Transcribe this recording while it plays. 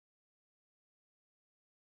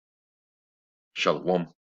Shalom.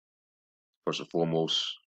 First and foremost,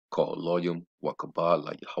 call Loyum, Wakabah,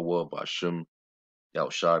 La Yahweh, Ba'ashim,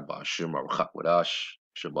 Yahushai, Ba'ashim, Arachat Wadash,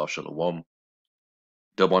 Shabbat Shalom.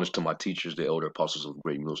 Double honors to my teachers, the elder apostles of the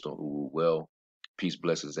Great Millstone who rule well. Peace,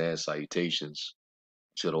 blessings, and salutations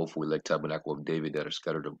to the hopeful elect tabernacle of David that are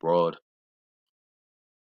scattered abroad.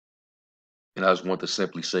 And I just want to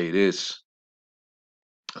simply say this.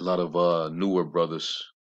 A lot of newer brothers,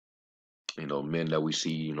 men that we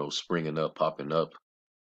see, springing up, popping up.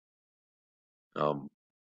 Um,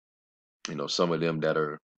 some of them that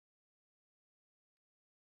are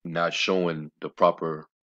not showing the proper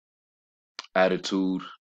attitude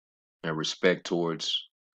and respect towards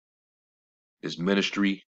this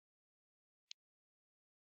ministry.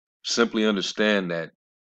 Simply understand that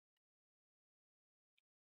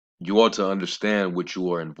you ought to understand what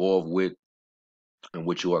you are involved with and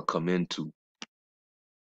what you are come into.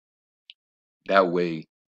 That way,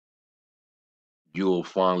 you'll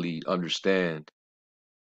finally understand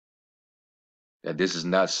that this is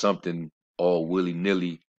not something all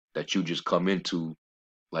willy-nilly that you just come into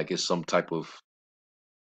like it's some type of,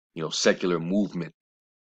 secular movement.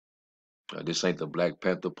 This ain't the Black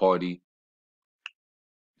Panther Party.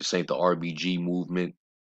 This ain't the RBG movement.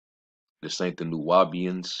 This ain't the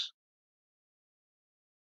Nuwabians.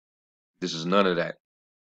 This is none of that.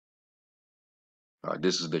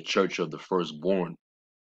 This is the Church of the Firstborn.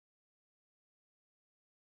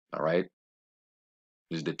 All right.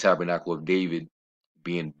 This is the Tabernacle of David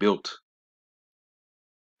being built.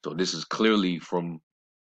 So this is clearly from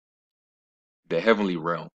the heavenly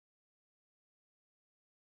realm.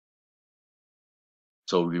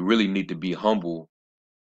 So we really need to be humble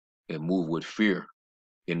and move with fear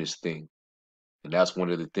in this thing. And that's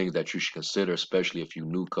one of the things that you should consider, especially if you're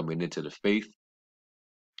new coming into the faith.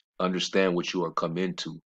 Understand what you are coming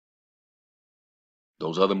into.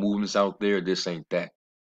 Those other movements out there, this ain't that.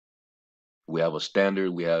 We have a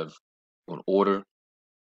standard, we have an order,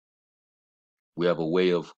 we have a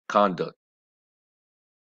way of conduct.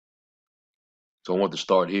 So I want to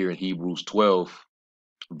start here in Hebrews 12,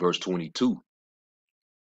 verse 22.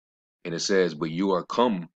 And it says, "But you are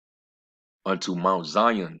come unto Mount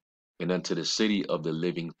Zion and unto the city of the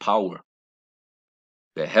living power,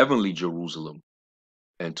 the heavenly Jerusalem,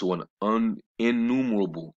 and to an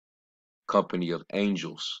innumerable company of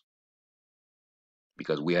angels,"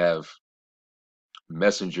 because we have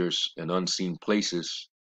messengers in unseen places,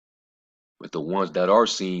 but the ones that are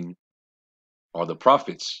seen are the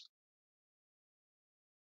prophets.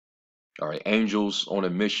 All right, angels on a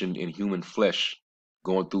mission in human flesh,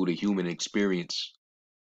 going through the human experience.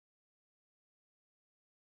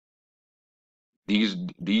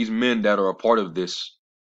 These men that are a part of this,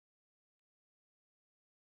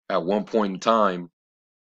 at one point in time,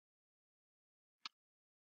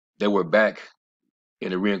 they were back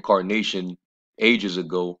in the reincarnation ages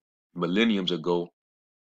ago, millenniums ago,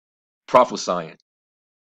 prophesying,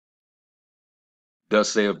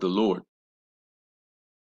 "Thus saith the Lord."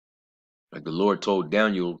 Like the Lord told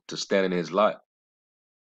Daniel to stand in his light.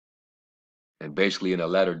 And basically in the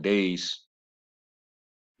latter days,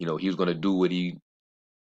 he was going to do what he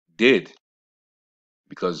did.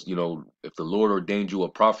 Because, if the Lord ordained you a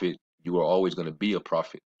prophet, you are always going to be a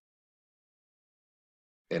prophet.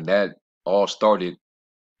 And that all started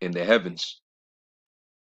in the heavens.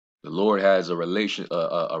 The Lord has a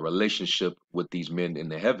relationship with these men in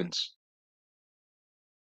the heavens.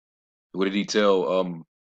 What did he tell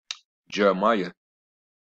Jeremiah?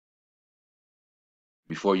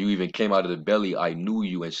 "Before you even came out of the belly, I knew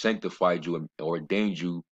you and sanctified you and ordained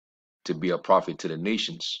you to be a prophet to the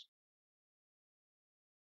nations."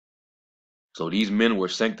 So these men were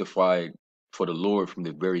sanctified for the Lord from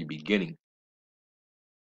the very beginning.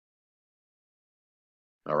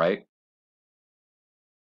 All right.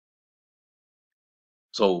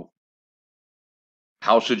 So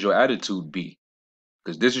how should your attitude be?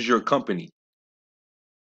 Because this is your company.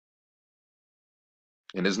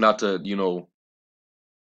 And it's not to,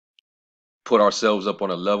 put ourselves up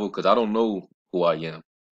on a level, because I don't know who I am.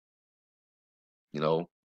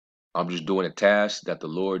 I'm just doing a task that the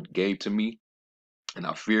Lord gave to me, and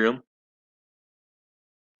I fear him.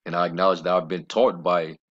 And I acknowledge that I've been taught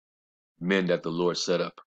by men that the Lord set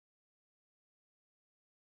up.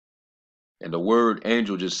 And the word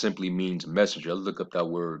angel just simply means messenger. Let's look up that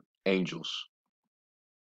word angels.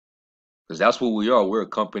 Because that's what we are. We're a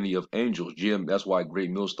company of angels. Jim, that's why Great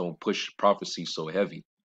Millstone push prophecy so heavy.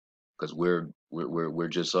 Because we're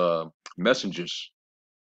just messengers.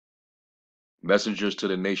 Messengers to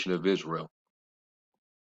the nation of Israel.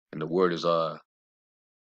 And the word is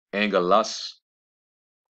angelos.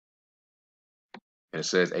 And it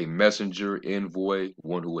says a messenger, envoy,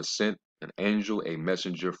 one who was sent, an angel, a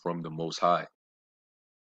messenger from the Most High.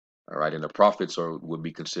 All right, and the prophets would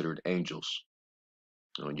be considered angels.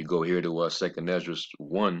 So when you go here to Second Ezra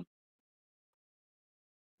 1,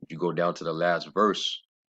 you go down to the last verse,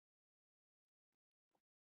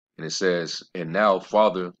 and it says, "And now,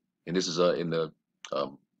 Father," and this is in the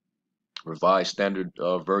um, Revised Standard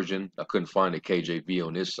Version. I couldn't find the KJV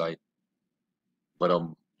on this site, but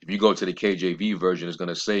if you go to the KJV version, it's going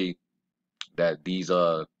to say that these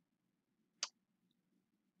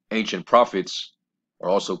ancient prophets are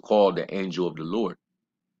also called the angel of the Lord.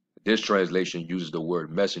 This translation uses the word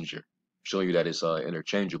messenger, showing you that it's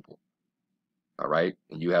interchangeable. All right,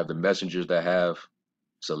 and you have the messengers that have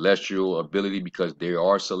celestial ability because they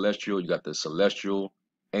are celestial. You got the celestial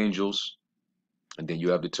angels, and then you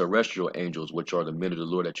have the terrestrial angels, which are the men of the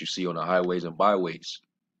Lord that you see on the highways and byways.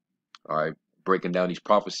 All right, breaking down these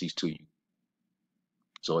prophecies to you.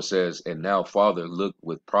 So it says, "And now, Father, look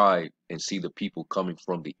with pride and see the people coming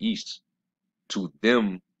from the east. To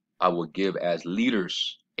them I will give as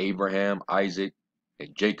leaders Abraham, Isaac,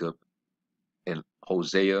 and Jacob, and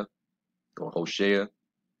Hosea or Hoshea,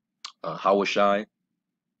 Hawashai,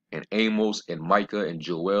 and Amos, and Micah, and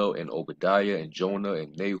Joel, and Obadiah, and Jonah,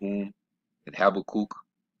 and Nahum, and Habakkuk,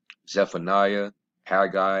 Zephaniah,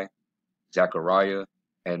 Haggai, Zechariah,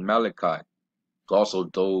 and Malachi." Also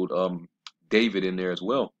told David in there as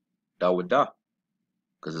well, Dawadah,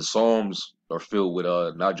 because the Psalms are filled with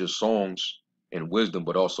not just songs and wisdom,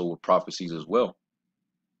 but also with prophecies as well.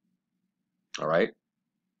 All right,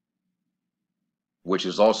 which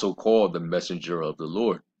is also called the messenger of the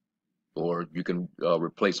Lord, or you can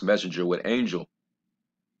replace messenger with angel.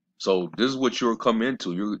 So this is what you're come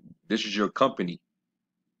into. This is your company.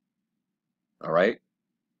 All right,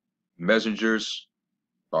 messengers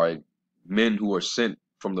are men who are sent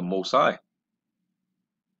from the Most High.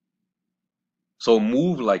 So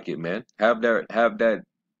move like it, man. Have that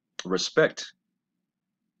respect.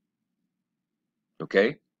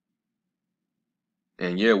 Okay.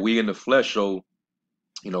 And yeah, we in the flesh, so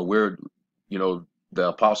we're the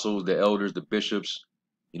apostles, the elders, the bishops,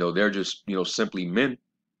 they're just simply men.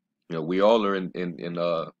 We all are in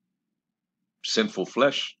sinful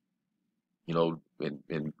flesh.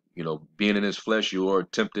 And being in this flesh, you are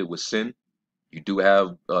tempted with sin. You do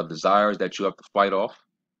have desires that you have to fight off.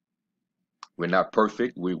 We're not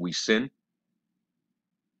perfect. We sin,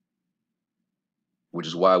 which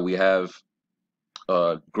is why we have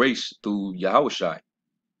grace through Yahushai.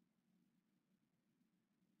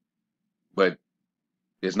 But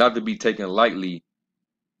it's not to be taken lightly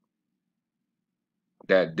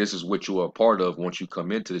that this is what you are a part of once you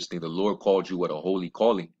come into this thing. The Lord called you with a holy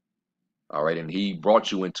calling. All right. And he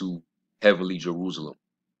brought you into heavenly Jerusalem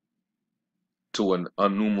to an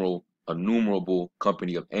innumerable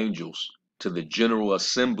company of angels, to the general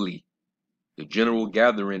assembly, the general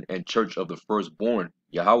gathering and church of the firstborn,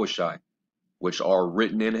 Yahushai, which are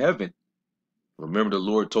written in heaven. Remember, the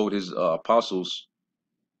Lord told his apostles,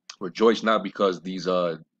 rejoice not because these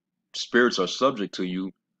spirits are subject to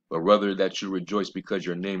you, but rather that you rejoice because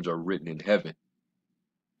your names are written in heaven.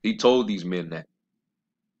 He told these men that.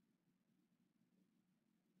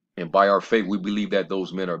 And by our faith, we believe that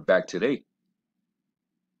those men are back today.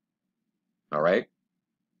 All right.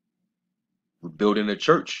 We're building a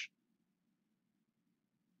church.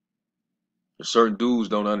 Certain dudes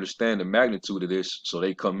don't understand the magnitude of this, so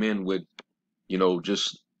they come in with,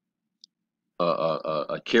 just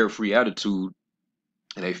a carefree attitude,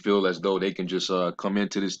 and they feel as though they can just come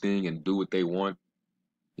into this thing and do what they want.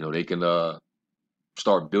 They can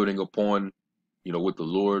start building upon, what the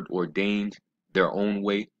Lord ordained their own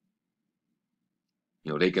way.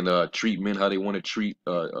 They can treat men how they want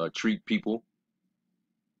to treat people.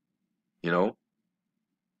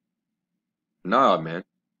 Nah, man.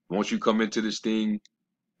 Once you come into this thing,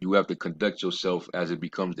 you have to conduct yourself as it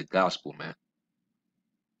becomes the gospel, man.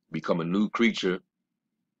 Become a new creature.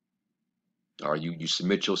 Or you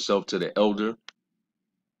submit yourself to the elder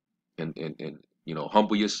and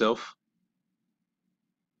humble yourself.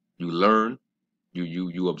 You learn,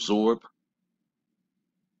 you absorb.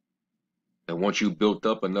 And once you built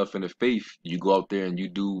up enough in the faith, you go out there and you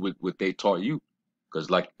do what they taught you. Because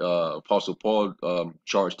like Apostle Paul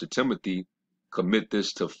charged to Timothy, commit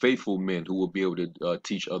this to faithful men who will be able to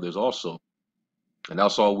teach others also. And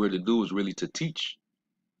that's all we're to do is really to teach.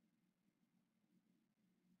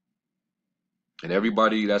 And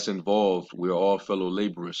everybody that's involved, we're all fellow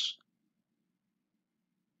laborers.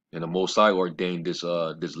 And the Most High ordained this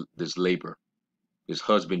labor, this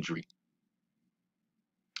husbandry.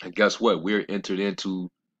 And guess what? We're entered into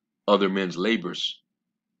other men's labors.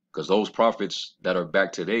 Because those prophets that are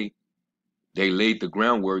back today, they laid the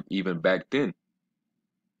groundwork even back then.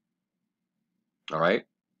 All right.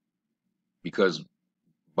 Because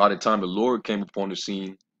by the time the Lord came upon the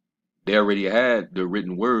scene, they already had the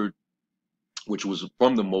written word, which was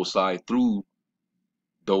from the Most High through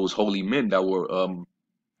those holy men that were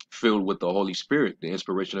filled with the Holy Spirit, the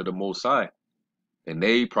inspiration of the Most High, and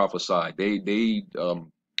they prophesied. They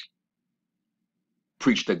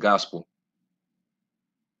preached the gospel.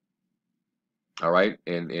 All right,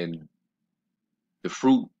 and the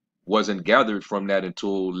fruit wasn't gathered from that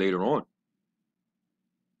until later on.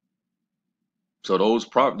 So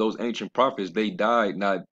those ancient prophets, they died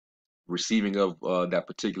not receiving of that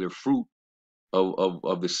particular fruit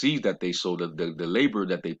of the seeds that they sowed, the labor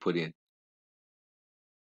that they put in.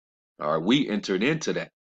 All right, we entered into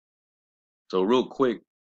that. So real quick,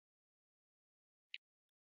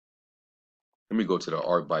 let me go to the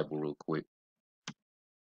Art Bible real quick.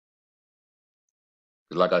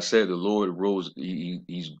 Like I said, the Lord rose.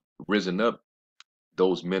 He's risen up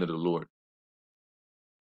those men of the Lord,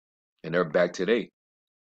 and they're back today.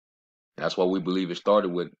 And that's why we believe it started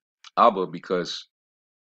with Abba, because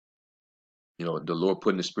the Lord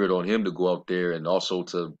putting the spirit on him to go out there and also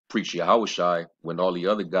to preach Yahushai when all the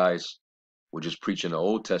other guys were just preaching the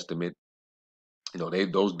Old Testament.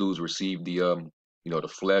 Those dudes received the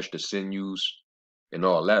flesh, the sinews, and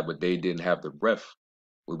all that, but they didn't have the breath.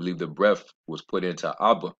 We believe the breath was put into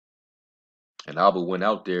Abba, and Abba went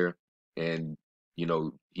out there and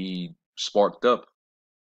he sparked up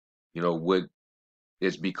what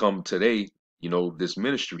it's become today, this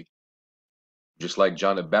ministry. Just like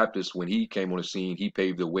John the Baptist, when he came on the scene, he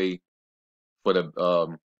paved the way for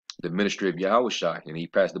the ministry of Yahushai, and he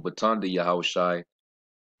passed the baton to Yahushai,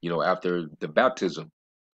 after the baptism.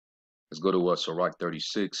 Let's go to Sirach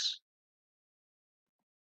 36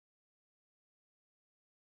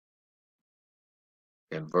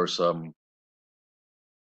 and verse I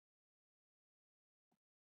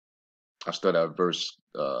start at verse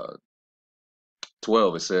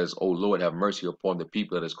 12. It says, "O Lord, have mercy upon the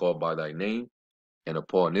people that is called by thy name, and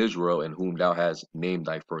upon Israel, in whom thou hast named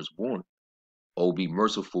thy firstborn. O be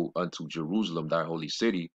merciful unto Jerusalem, thy holy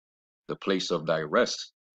city, the place of thy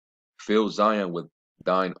rest. Fill Zion with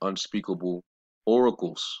thine unspeakable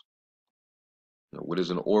oracles." What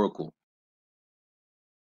is an oracle?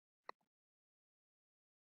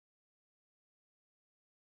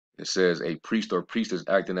 It says a priest or priestess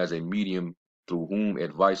acting as a medium through whom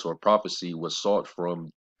advice or prophecy was sought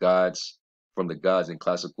from the gods in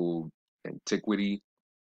classical antiquity.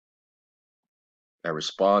 A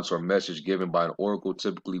response or message given by an oracle,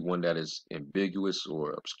 typically one that is ambiguous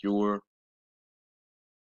or obscure.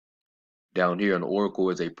 Down here, an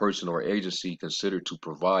oracle is a person or agency considered to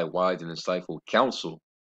provide wise and insightful counsel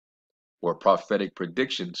or prophetic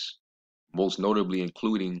predictions, most notably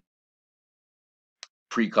including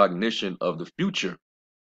precognition of the future,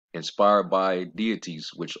 inspired by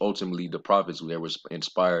deities, which ultimately the prophets, they were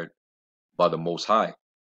inspired by the Most High.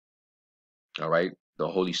 All right, the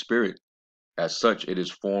Holy Spirit. As such, it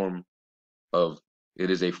is a form of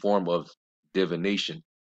divination.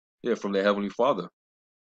 Yeah, from the Heavenly Father.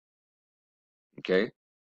 Okay,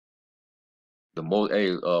 the most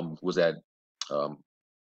was that um,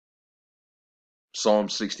 Psalm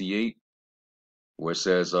 68, where it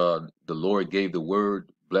says, "The Lord gave the word.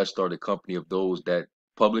 Blessed are the company of those that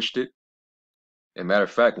published it." And matter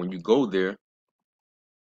of fact, when you go there,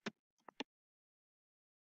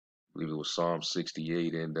 I believe it was Psalm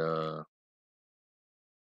 68 and was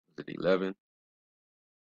it 11?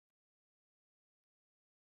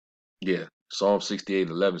 Yeah, Psalm 68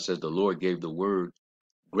 and 11 says, "The Lord gave the word.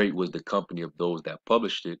 Great was the company of those that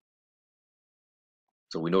published it."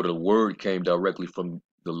 So we know the word came directly from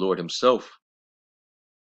the Lord Himself,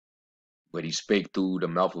 but He spake through the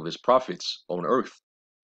mouth of His prophets on earth.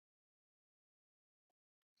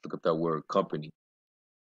 Look up that word "company,"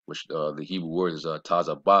 which the Hebrew word is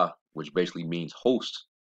tazabah, which basically means host.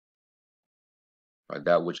 Right?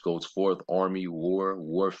 That which goes forth, army, war,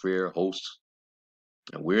 warfare, hosts.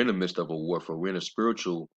 And we're in the midst of a warfare. We're in a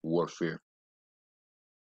spiritual warfare.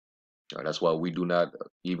 Right? That's why we do not,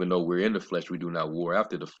 even though we're in the flesh, we do not war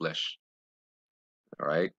after the flesh. All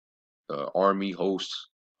right. Army, host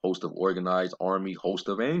of organized army, host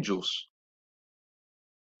of angels.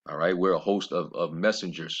 All right. We're a host of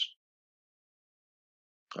messengers.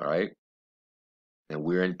 All right. And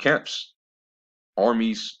we're in camps.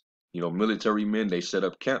 Armies, military men, they set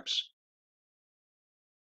up camps.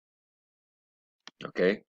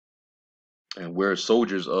 Okay. And we're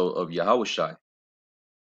soldiers of Yahushai.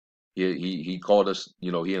 He called us, he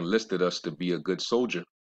enlisted us to be a good soldier.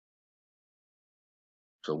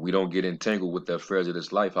 So we don't get entangled with the affairs of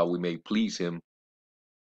this life, how we may please him,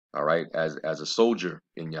 all right, as a soldier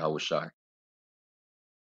in Yahweh Shai.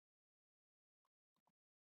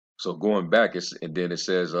 So going back, and then it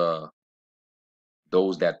says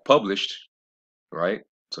those that published, right?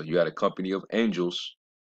 So you had a company of angels,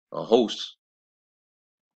 a host,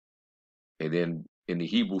 and then in the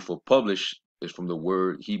Hebrew for publish is from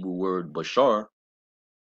the Hebrew word bashar,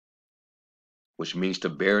 which means to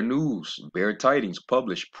bear news, bear tidings,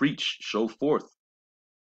 publish, preach, show forth.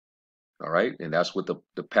 All right. And that's what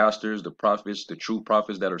the pastors, the prophets, the true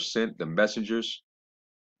prophets that are sent, the messengers,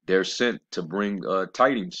 they're sent to bring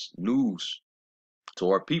tidings, news to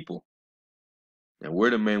our people. And we're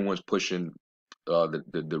the main ones pushing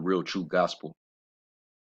the real true gospel.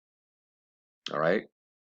 All right.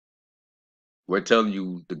 We're telling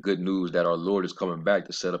you the good news that our Lord is coming back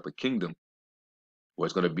to set up a kingdom where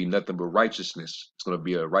it's going to be nothing but righteousness. It's going to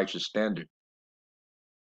be a righteous standard.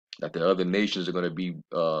 That the other nations are going to be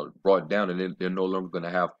brought down, and they're no longer going to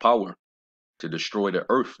have power to destroy the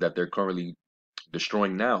earth that they're currently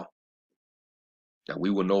destroying now. That we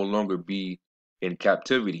will no longer be in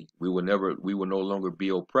captivity. We will no longer be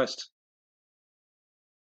oppressed.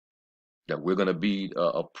 That we're going to be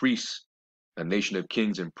a priest, a nation of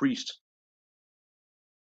kings and priests.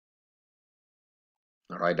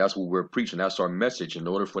 All right, that's what we're preaching. That's our message. In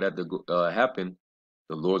order for that to happen,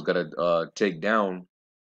 the Lord's got to take down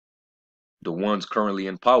the ones currently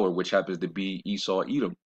in power, which happens to be Esau,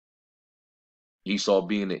 Edom. Esau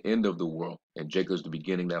being the end of the world, and Jacob's the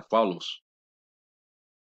beginning that follows.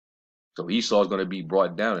 So Esau is going to be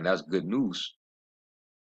brought down, and that's good news.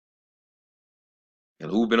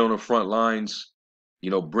 And who've been on the front lines,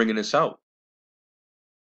 bringing this out?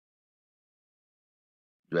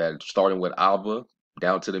 You had starting with Alba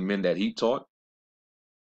down to the men that he taught,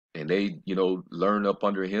 and they, learned up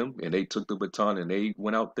under him, and they took the baton and they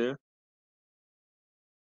went out there.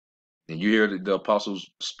 And you hear the apostles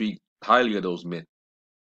speak highly of those men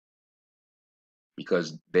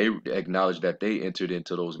because they acknowledge that they entered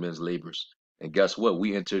into those men's labors. And guess what?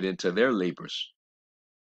 We entered into their labors.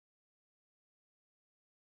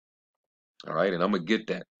 All right. And I'm going to get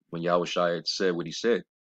that when Yahweh Shai had said what he said.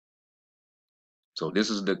 So this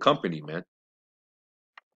is the company, man.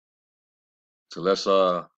 So let's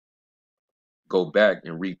go back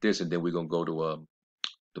and read this, and then we're going to go to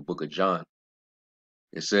the book of John.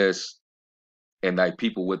 It says, and thy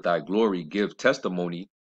people with thy glory give testimony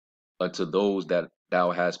unto those that thou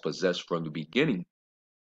hast possessed from the beginning.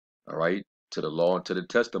 All right. To the law and to the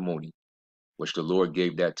testimony, which the Lord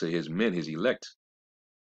gave that to his men, his elect.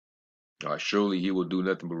 Surely he will do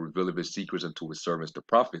nothing but reveal of his secrets unto his servants, the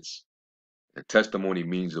prophets. And testimony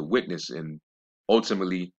means a witness. And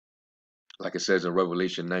ultimately, like it says in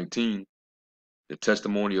Revelation 19, the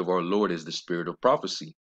testimony of our Lord is the spirit of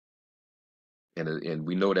prophecy. And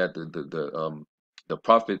we know that the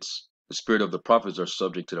prophets, the spirit of the prophets are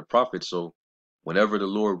subject to the prophets. So whenever the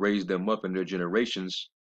Lord raised them up in their generations,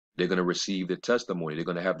 they're going to receive the testimony. They're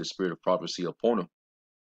going to have the spirit of prophecy upon them.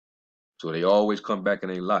 So they always come back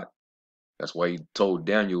in a lot. That's why he told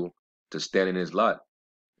Daniel to stand in his lot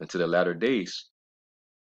until the latter days.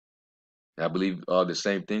 And I believe the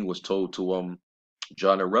same thing was told to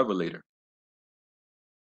John the Revelator,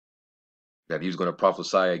 that he was going to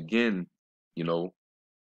prophesy again,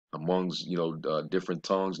 amongst different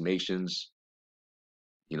tongues, nations,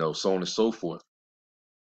 so on and so forth.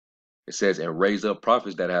 It says, and raise up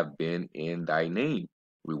prophets that have been in thy name.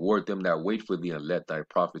 Reward them that wait for thee, and let thy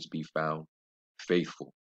prophets be found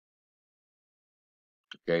faithful.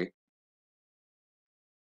 Okay.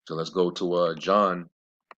 So let's go to John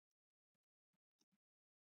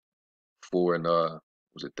 4 and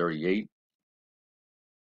was it 38?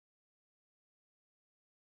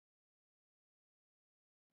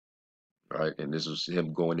 All right, and this was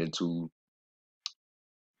him going into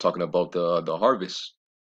talking about the harvest.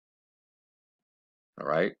 All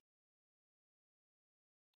right.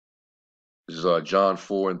 This is John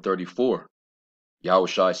 4 and 34.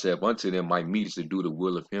 Yahushua said unto them, my meat is to do the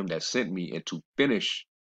will of him that sent me and to finish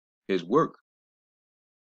his work.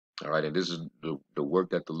 All right, and this is the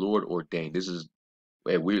work that the Lord ordained. This is,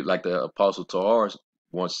 and we, like the Apostle Tahar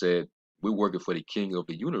once said, we're working for the King of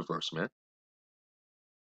the universe, man.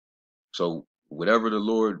 So whatever the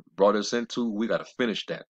Lord brought us into, we got to finish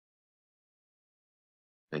that.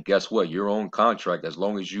 And guess what? Your own contract, as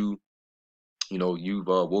long as you've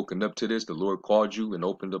woken up to this, the Lord called you and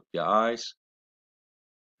opened up your eyes.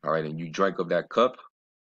 All right, and you drank of that cup,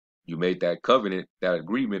 you made that covenant, that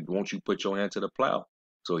agreement, won't you put your hand to the plow?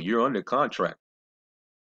 So you're under contract.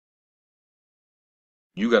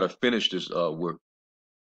 You got to finish this work.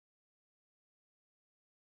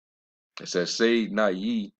 It says, say not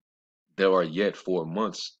ye, there are yet 4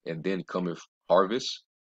 months, and then cometh harvest.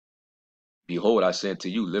 Behold, I say unto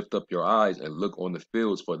you, lift up your eyes and look on the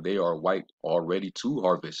fields, for they are white already to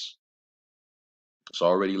harvest. It's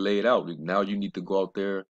already laid out. Now you need to go out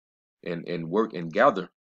there and work and gather.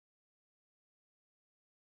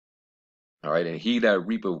 All right. And he that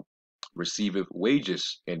reapeth receiveth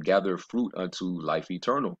wages and gathereth fruit unto life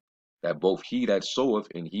eternal, that both he that soweth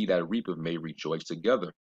and he that reapeth may rejoice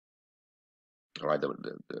together. All right.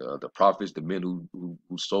 The prophets, the men who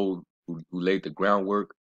sowed, who laid the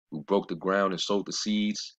groundwork, who broke the ground and sowed the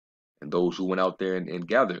seeds, and those who went out there and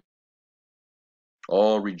gathered,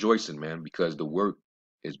 all rejoicing, man, because the work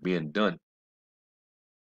is being done.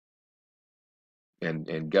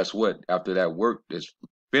 And guess what? After that work is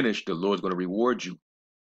finished, the Lord's going to reward you.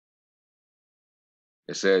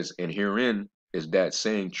 It says, and herein is that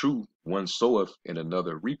saying true, one soweth and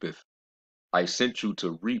another reapeth. I sent you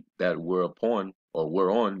to reap that whereupon or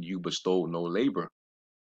whereon you bestowed no labor.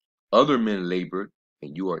 Other men labored,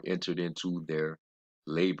 and you are entered into their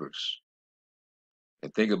labors.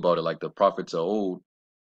 And think about it, like the prophets of old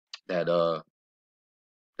that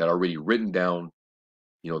that already written down,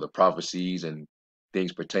 the prophecies and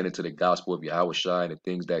things pertaining to the gospel of Yahushua and the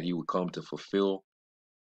things that he would come to fulfill.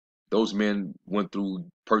 Those men went through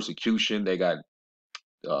persecution. They got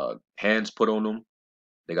hands put on them.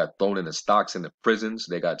 They got thrown in the stocks in the prisons.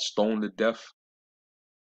 They got stoned to death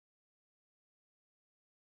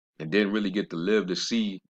and didn't really get to live to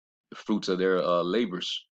see the fruits of their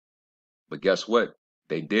labors. But guess what?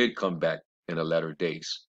 They did come back in the latter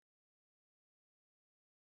days.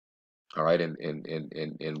 All right,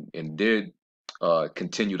 and did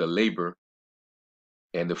continue to labor,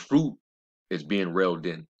 and the fruit is being railed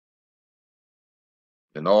in.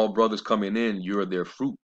 And all brothers coming in, you're their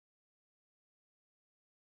fruit.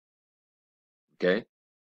 Okay,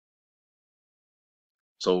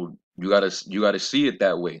 so you gotta see it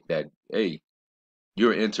that way. That hey,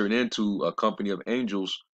 you're entering into a company of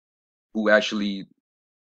angels who actually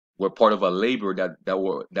were part of a labor that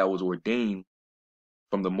was ordained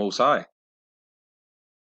from the Most High.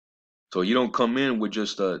 So you don't come in with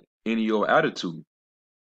just any old attitude,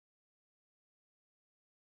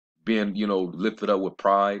 being lifted up with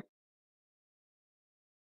pride,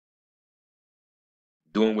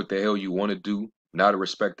 doing what the hell you want to do, not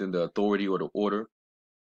respecting the authority or the order.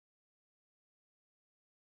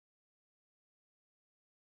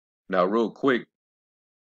 Now, real quick,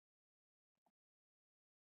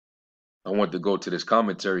 I want to go to this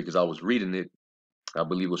commentary because I was reading it. I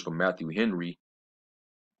believe it was from Matthew Henry,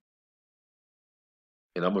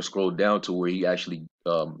 and I'm gonna scroll down to where he actually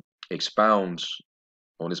expounds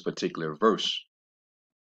on this particular verse.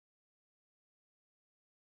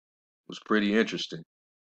 It was pretty interesting.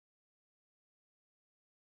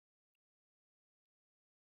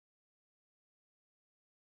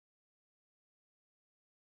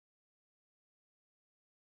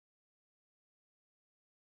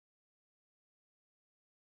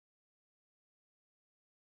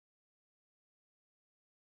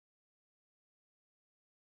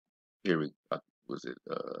 Here we was it.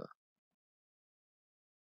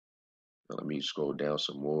 Let me scroll down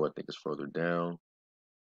some more. I think it's further down.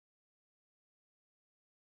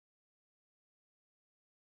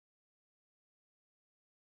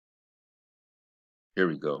 Here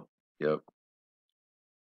we go. Yep.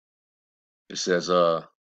 It says, right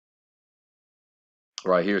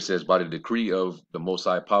here it says, by the decree of the Most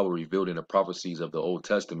High power revealed in the prophecies of the Old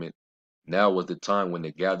Testament, now was the time when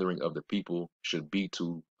the gathering of the people should be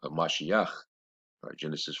to Mashiach. Right,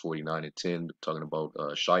 Genesis 49:10, talking about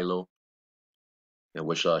Shiloh, and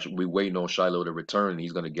which we waiting on Shiloh to return.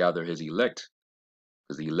 He's going to gather his elect,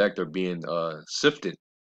 because the elect are being sifted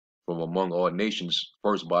from among all nations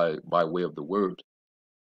first by way of the word.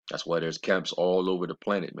 That's why there's camps all over the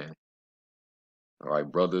planet, man. All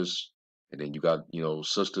right, brothers, and then you got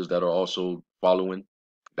sisters that are also following,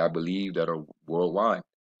 that believe, that are worldwide,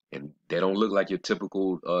 and they don't look like your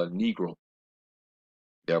typical Negro.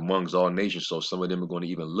 They're amongst all nations, so some of them are going to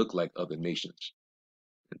even look like other nations.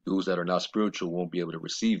 And those that are not spiritual won't be able to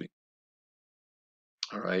receive it.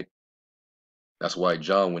 All right, that's why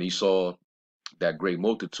John, when he saw that great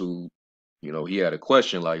multitude, he had a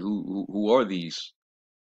question like, who are these?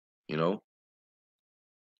 You know,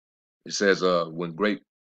 it says, when great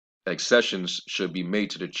accessions should be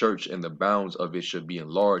made to the church and the bounds of it should be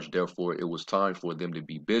enlarged. Therefore, it was time for them to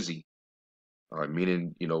be busy. All right,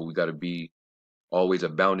 meaning, we got to be always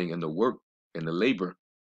abounding in the work and the labor.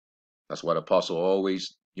 That's why the apostle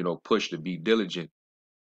always, push to be diligent.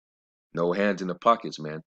 No hands in the pockets,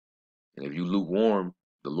 man. And if you lukewarm,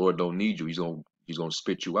 the Lord don't need you. He's gonna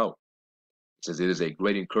spit you out. It says it is a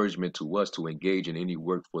great encouragement to us to engage in any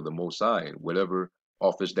work for the Most High, and whatever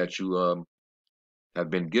office that you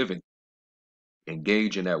have been given,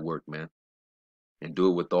 engage in that work, man, and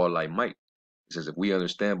do it with all thy might. It says if we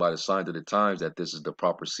understand by the signs of the times that this is the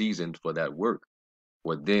proper season for that work,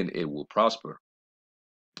 well then it will prosper.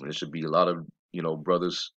 And there should be a lot of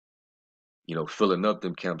brothers filling up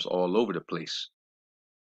them camps all over the place,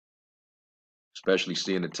 especially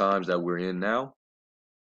seeing the times that we're in now.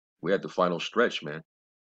 We're at the final stretch, man.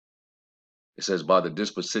 It says, by the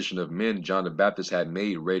disposition of men, John the Baptist had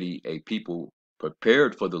made ready a people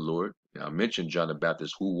prepared for the Lord. Now, I mentioned John the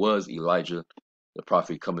Baptist, who was Elijah, the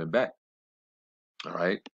prophet coming back. All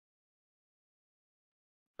right.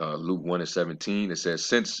 Luke 1:17, it says,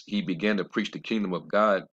 since he began to preach the kingdom of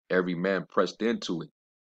God, every man pressed into it.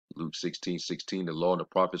 Luke 16:16, the law and the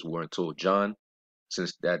prophets were until John.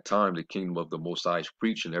 Since that time, the kingdom of the Most High is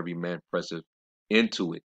preached, and every man presseth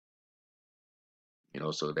into it.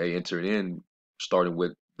 So they entered in, starting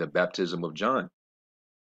with the baptism of John. And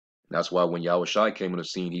that's why when Yahushua came on the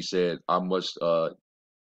scene, he said, I must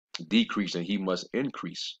decrease and he must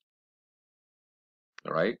increase.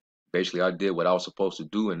 All right. Basically, I did what I was supposed to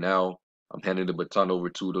do, and now I'm handing the baton over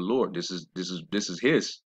to the Lord. This is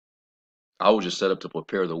his. I was just set up to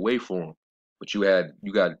prepare the way for him. But you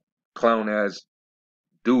got clown ass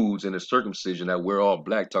dudes in the circumcision that we're all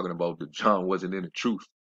black talking about that John wasn't in the truth.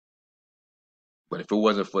 But if it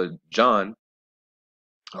wasn't for John,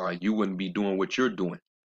 all right, you wouldn't be doing what you're doing.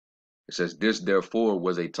 It says, this therefore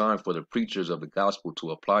was a time for the preachers of the gospel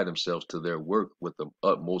to apply themselves to their work with the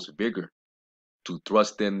utmost vigor, to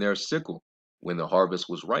thrust in their sickle when the harvest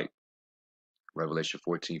was ripe. Revelation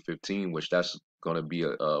 14:15, which that's going to be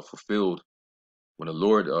fulfilled when the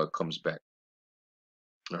Lord comes back.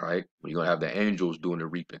 All right, you're going to have the angels doing the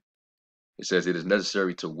reaping. It says it is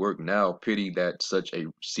necessary to work now. Pity that such a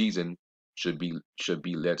season should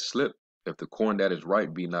be let slip. If the corn that is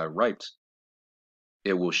ripe be not ripe,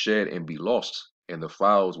 it will shed and be lost, and the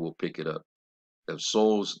fowls will pick it up. If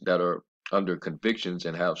souls that are under convictions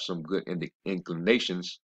and have some good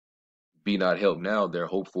inclinations be not helped now, their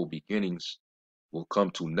hopeful beginnings will come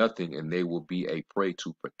to nothing, and they will be a prey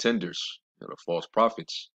to pretenders, the false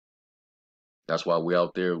prophets. That's why we're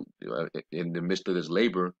out there in the midst of this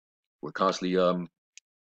labor. We're constantly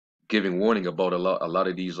giving warning about a lot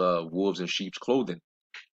of these wolves in sheep's clothing.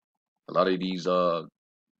 A lot of these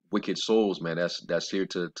wicked souls, man, that's here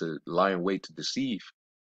to lie in wait to deceive.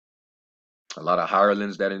 A lot of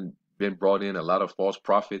hirelings that have been brought in, a lot of false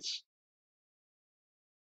prophets.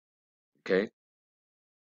 Okay,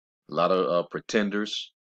 a lot of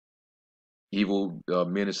pretenders, evil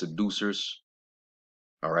men and seducers.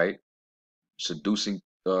 All right, seducing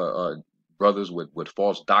brothers with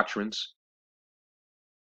false doctrines.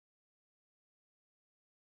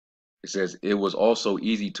 It says it was also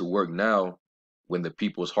easy to work now when the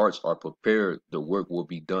people's hearts are prepared. The work will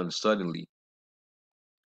be done suddenly.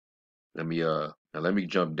 Let me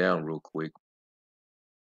jump down real quick.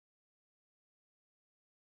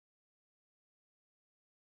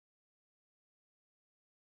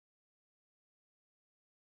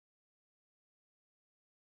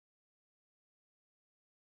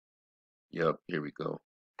 Yep, here we go.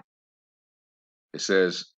 It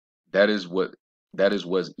says that is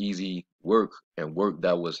was easy work, and work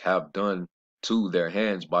that was half done to their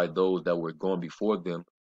hands by those that were gone before them.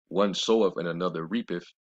 One soweth and another reapeth.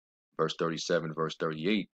 Verse 37, verse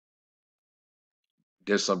 38.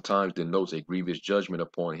 This sometimes denotes a grievous judgment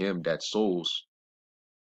upon him that sows.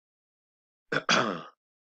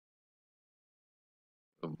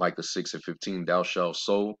 Micah 6:15, thou shalt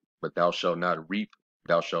sow, but thou shalt not reap.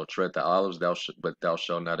 Thou shalt tread the olives, but thou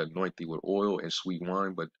shalt not anoint thee with oil and sweet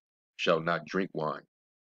wine, but shalt not drink wine.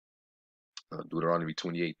 Deuteronomy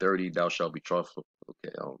 28:30, thou shalt be truthful.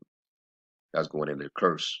 Okay, that's going into the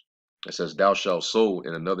curse. It says, thou shalt sow,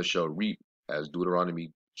 and another shall reap, as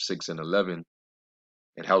Deuteronomy 6:11.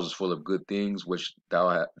 And houses full of good things which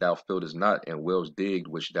thou fillest not, and wells digged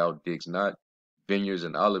which thou diggest not, vineyards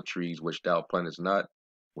and olive trees which thou plantest not,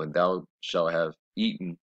 when thou shalt have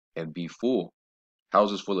eaten and be full.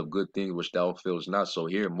 Houses full of good things which thou fillest not. So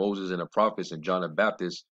here Moses and the prophets and John the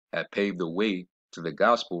Baptist had paved the way to the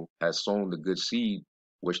gospel, had sown the good seed,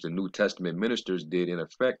 which the New Testament ministers did in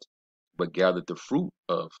effect, but gathered the fruit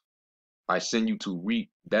of. I send you to reap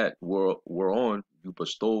that whereon you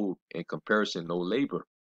bestowed in comparison no labor.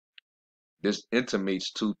 This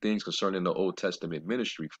intimates two things concerning the Old Testament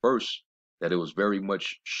ministry. First, that it was very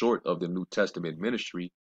much short of the New Testament ministry.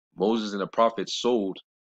 Moses and the prophets sowed,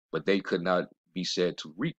 but they could not be said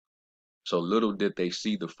to reap. So little did they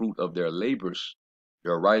see the fruit of their labors.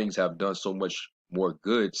 Their writings have done so much more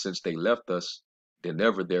good since they left us than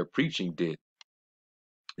ever their preaching did.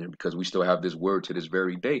 And because we still have this word to this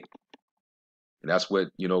very day. And that's what,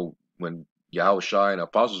 when Yahushua and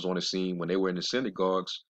apostles on the scene, when they were in the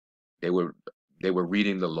synagogues, they were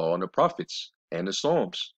reading the law and the prophets and the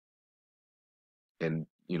Psalms. And,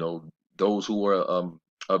 those who were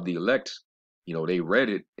of the elect, they read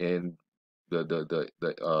it, and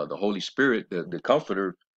the Holy Spirit, the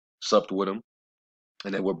Comforter, supped with them,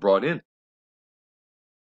 and they were brought in.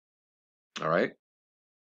 All right.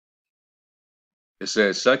 It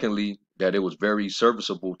says, secondly, that it was very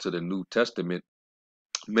serviceable to the New Testament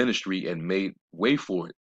ministry and made way for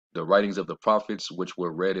it. The writings of the prophets, which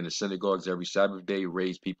were read in the synagogues every Sabbath day,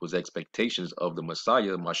 raised people's expectations of the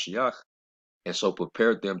Messiah, Mashiach, and so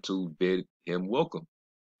prepared them to bid him welcome.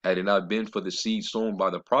 Had it not been for the seed sown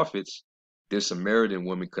by the prophets, this Samaritan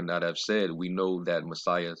woman could not have said, "We know that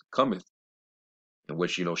Messiah cometh," in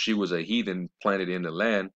which, she was a heathen planted in the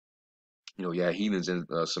land. You had heathens in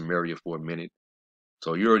Samaria for a minute.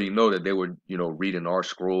 So you already know that they were, reading our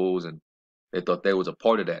scrolls, and they thought they was a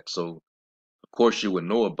part of that. So of course you would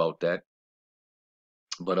know about that.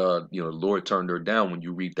 But the Lord turned her down when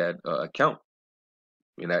you read that account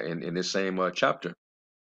in this same chapter.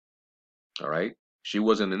 All right. She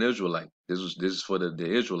wasn't an Israelite. This is for the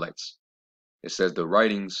Israelites. It says the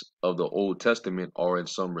writings of the Old Testament are in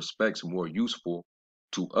some respects more useful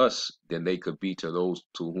to us than they could be to those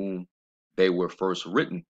to whom they were first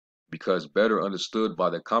written, because better understood by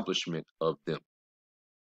the accomplishment of them.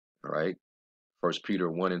 All right. 1 Peter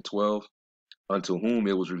 1:12. Unto whom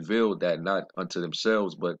it was revealed that not unto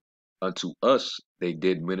themselves, but unto us they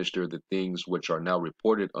did minister the things which are now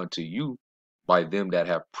reported unto you by them that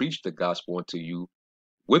have preached the gospel unto you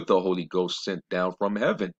with the Holy Ghost sent down from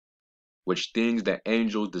heaven, which things the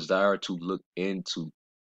angels desire to look into.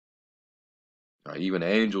 Even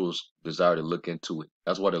angels desire to look into it.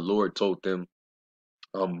 That's why the Lord told them,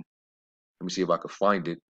 let me see if I can find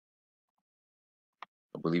it.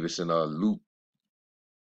 I believe it's in Luke,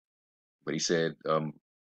 but he said,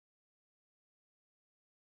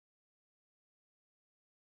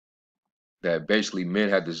 that basically men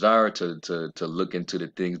had desire to look into the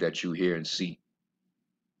things that you hear and see.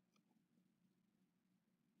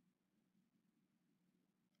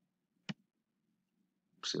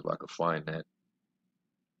 Let's see if I can find that.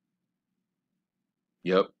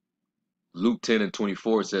 Yep. Luke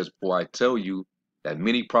 10:24 says, "For I tell you that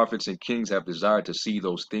many prophets and kings have desired to see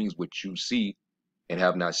those things which you see and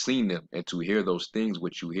have not seen them, and to hear those things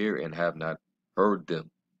which you hear and have not heard them."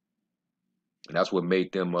 And that's what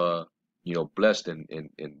made them blessed, and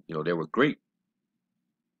they were great.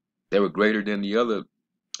 They were greater than the other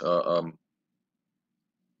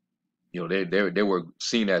they were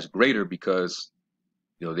seen as greater because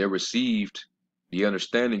they received the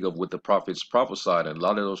understanding of what the prophets prophesied. And a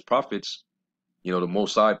lot of those prophets, the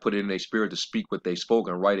Most High put it in their spirit to speak what they spoke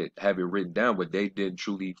and write it, have it written down, but they didn't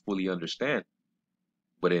truly fully understand.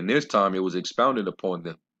 But in this time, it was expounded upon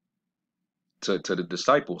them to the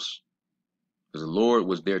disciples, because the Lord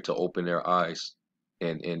was there to open their eyes,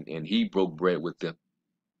 and he broke bread with them.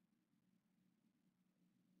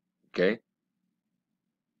 Okay.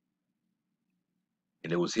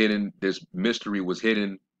 And it was hidden. This mystery was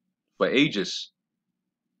hidden for ages.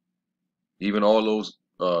 Even all those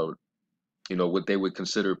what they would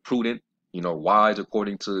consider prudent, wise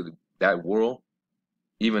according to that world,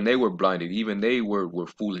 even they were blinded. Even they were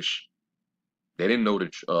foolish. They didn't know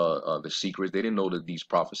the secrets. They didn't know these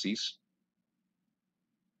prophecies,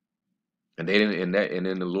 and they didn't. And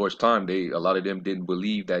in the Lord's time, a lot of them didn't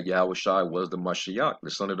believe that Yahushua was the Mashiach, the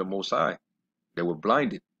Son of the Most High. They were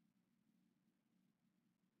blinded.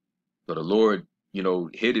 So the Lord,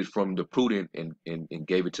 hid it from the prudent and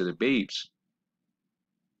gave it to the babes,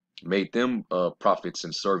 made them prophets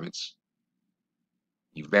and servants,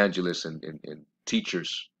 evangelists and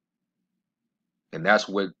teachers. And that's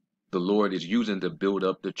what the Lord is using to build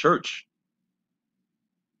up the church.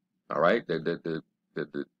 All right. And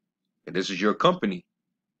this is your company.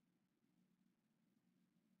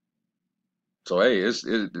 So, hey, this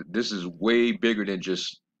is way bigger than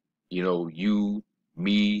just, you,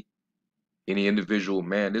 me, any individual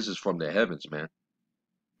man. This is from the heavens, man.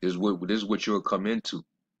 This is what you'll come into.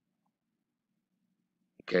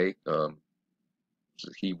 Okay.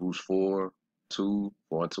 Hebrews 4:2,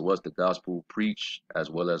 "For unto us the gospel preached as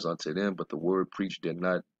well as unto them, but the word preached did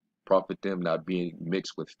not profit them, not being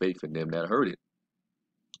mixed with faith in them that heard it."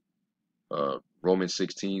 Romans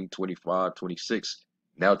 16:25-26,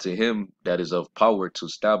 "Now to him that is of power to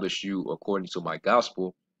establish you according to my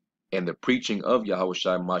gospel and the preaching of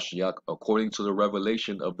Yahushua Mashiach according to the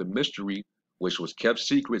revelation of the mystery which was kept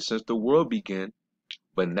secret since the world began,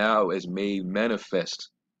 but now is made manifest,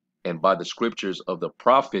 and by the scriptures of the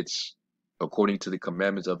prophets, according to the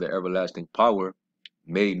commandments of the everlasting power,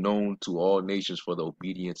 made known to all nations for the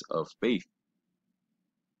obedience of faith.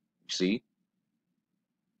 You see?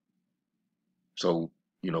 So,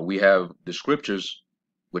 we have the scriptures,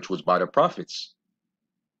 which was by the prophets.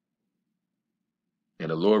 And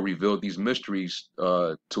the Lord revealed these mysteries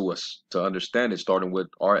to us to understand it, starting with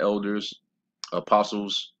our elders,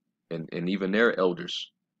 apostles, and even their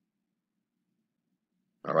elders.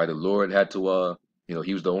 All right, the Lord had to,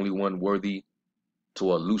 he was the only one worthy to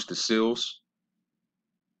loose the seals,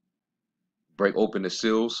 break open the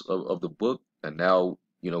seals of the book, and now,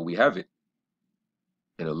 we have it.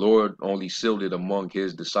 And the Lord only sealed it among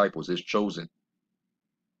his disciples, his chosen.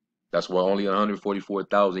 That's why only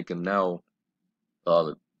 144,000 can now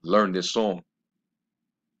learn this song.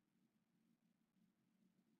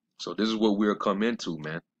 So this is what we're come into,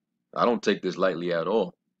 man. I don't take this lightly at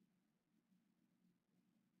all.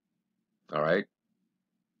 All right.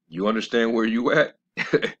 You understand where you at?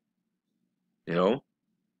 You know?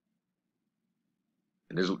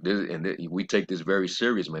 And we take this very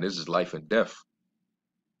serious, man. This is life and death.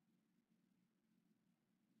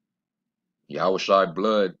 Yahushua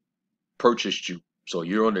blood purchased you. So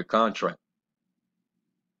you're under contract.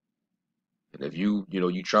 And if you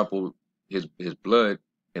trample his blood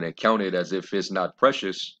and account it as if it's not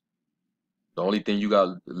precious, the only thing you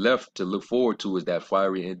got left to look forward to is that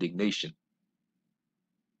fiery indignation.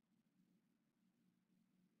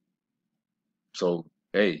 So,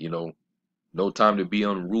 hey, no time to be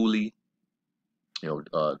unruly, or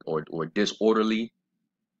disorderly.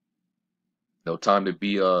 No time to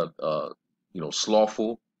be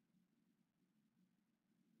slothful.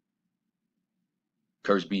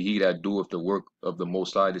 Cursed be he that doeth the work of the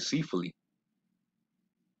Most High deceitfully.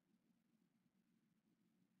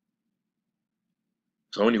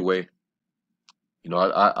 So anyway,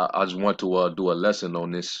 I just want to do a lesson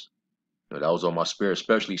on this. That was on my spirit,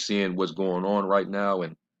 especially seeing what's going on right now,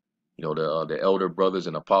 and the elder brothers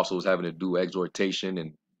and apostles having to do exhortation,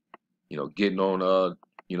 and getting on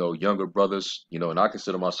younger brothers, and I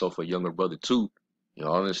consider myself a younger brother too. I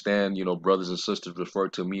understand, brothers and sisters refer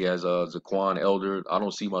to me as a Zaquan elder. I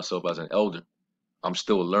don't see myself as an elder. I'm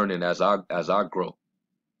still learning as I grow.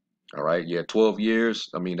 All right, yeah, 12 years.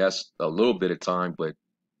 I mean, that's a little bit of time, but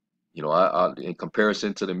I in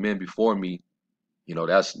comparison to the men before me,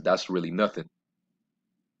 that's really nothing.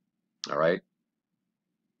 All right,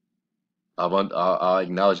 I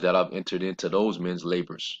acknowledge that I've entered into those men's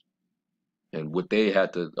labors and what they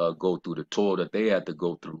had to go through, the toil that they had to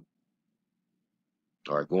go through.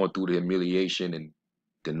 All right, going through the humiliation and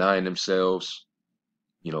denying themselves,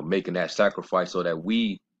 making that sacrifice so that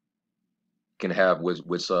we can have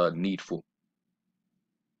what's needful.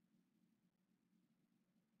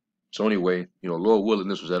 So anyway, Lord willing,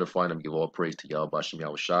 this was edifying. I'm give all praise to Yahweh Bashem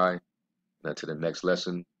Yahweh Shai. And to the next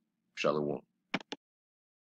lesson, Shalom.